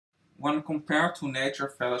one compared to nature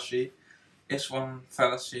fallacy is one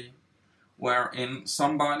fallacy wherein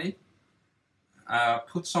somebody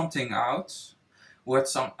puts something out what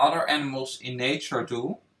some other animals in nature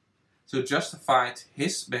do to justify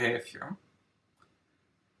his behavior.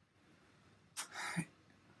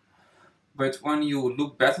 But when you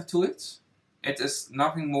look better to it, it is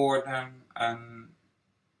nothing more than an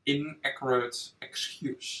inaccurate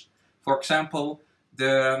excuse. For example,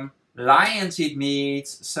 the lions eat meat,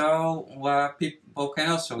 so people can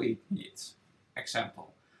also eat meat.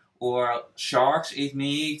 Example. Or sharks eat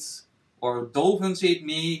meat, or dolphins eat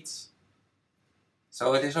meat,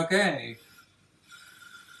 so it is okay.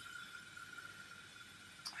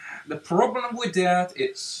 The problem with that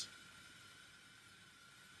is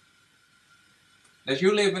that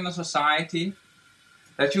you live in a society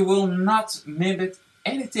that you will not mimic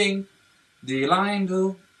anything the lion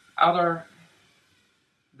do other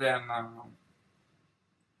than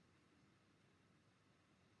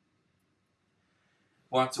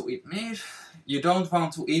want to eat meat. You don't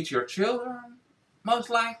want to eat your children, most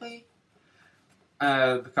likely,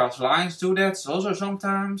 because lions do that also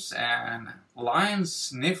sometimes, and lions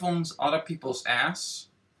sniff on other people's ass.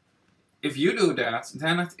 If you do that,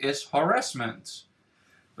 then it is harassment.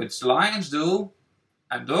 Which lions do,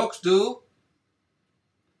 and dogs do,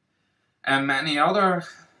 and many other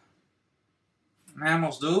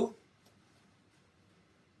mammals do.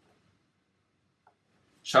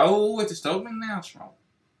 So it is totally natural.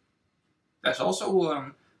 There's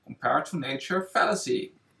also compared to nature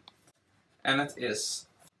fallacy. And it is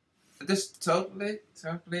totally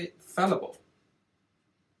fallible.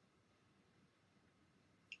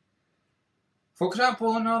 For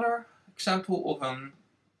example, another example of a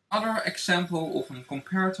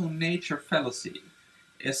compared to nature fallacy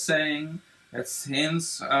is saying that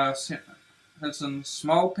since a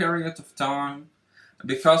small period of time,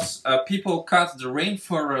 because people cut the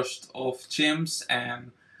rainforest of chimps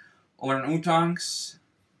and orangutans,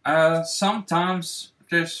 sometimes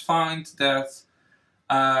just find that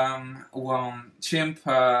one chimp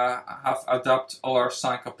have adopted our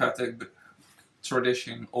psychopathic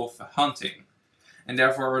tradition of hunting, and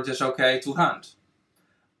therefore it is okay to hunt.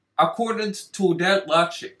 According to that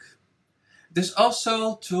logic, it is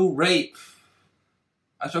also to rape.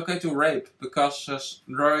 It's okay to rape because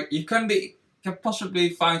you can possibly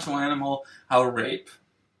find some animal how to rape.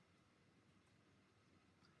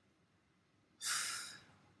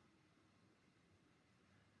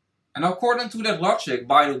 And according to that logic,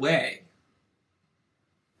 by the way,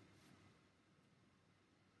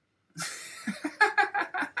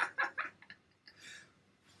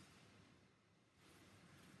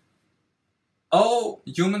 all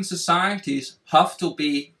human societies have to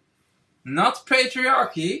be not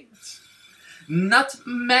patriarchy, not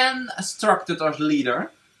man structured as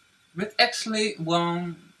leader, but actually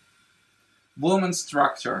one woman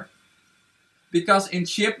structure. Because in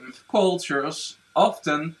chimp cultures,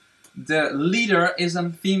 often the leader is a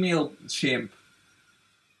female chimp.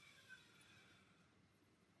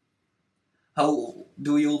 How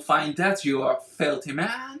do you find that, you are filthy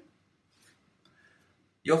man?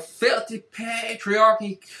 You filthy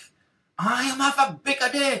patriarchy. I have a bigger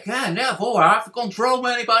dick and therefore I have to control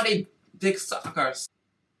anybody dick suckers.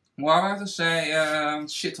 Well, I have to say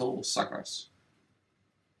shithole suckers.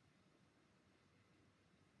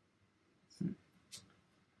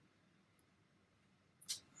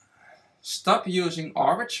 Stop using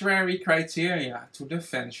arbitrary criteria to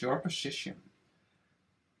defend your position.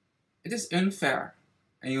 It is unfair,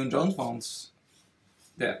 and you don't want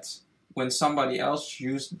that when somebody else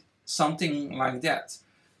used something like that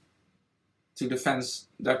to defend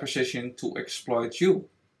their position to exploit you.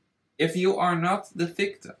 If you are not the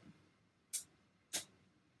victim,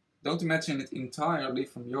 don't imagine it entirely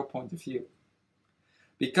from your point of view.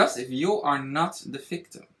 Because if you are not the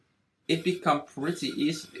victim, it becomes pretty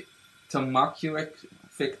easy to mock your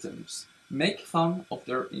victims, make fun of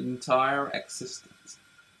their entire existence,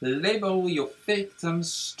 label your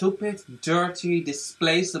victims stupid, dirty,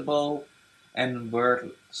 displaceable, and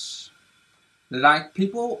worthless. Like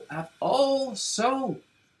people have also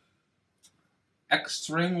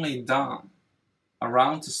extremely done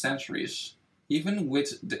around the centuries, even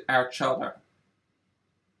with each other.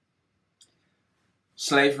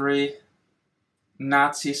 Slavery,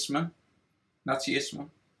 Nazism,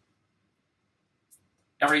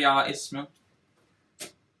 Arianism,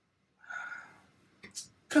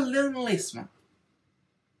 colonialism.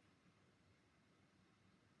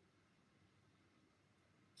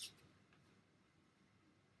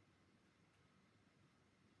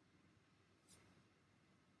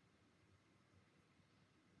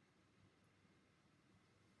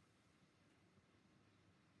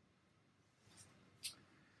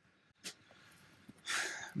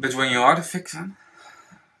 But when you are the victim,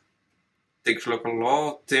 things look a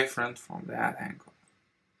lot different from that angle.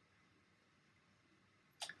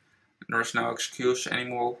 There is no excuse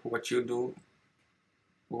anymore for what you do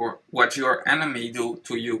or what your enemy do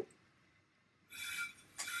to you.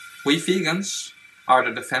 We vegans are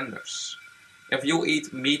the defenders. If you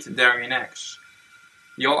eat meat, dairy and eggs,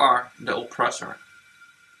 you are the oppressor.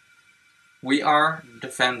 We are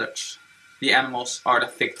defenders. The animals are the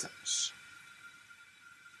victims.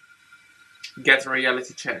 Get a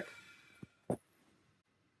reality check.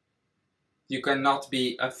 You cannot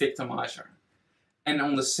be a victimizer and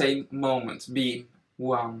on the same moment be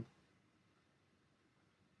one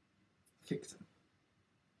victim.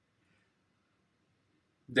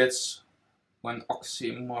 That's one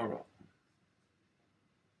oxymoron.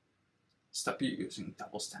 Stop using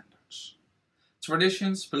double standards.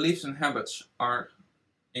 Traditions, beliefs and habits are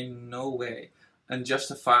in no way a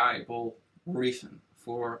justifiable reason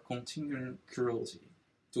for continuing cruelty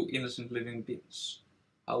to innocent living beings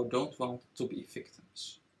who don't want to be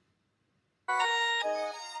victims.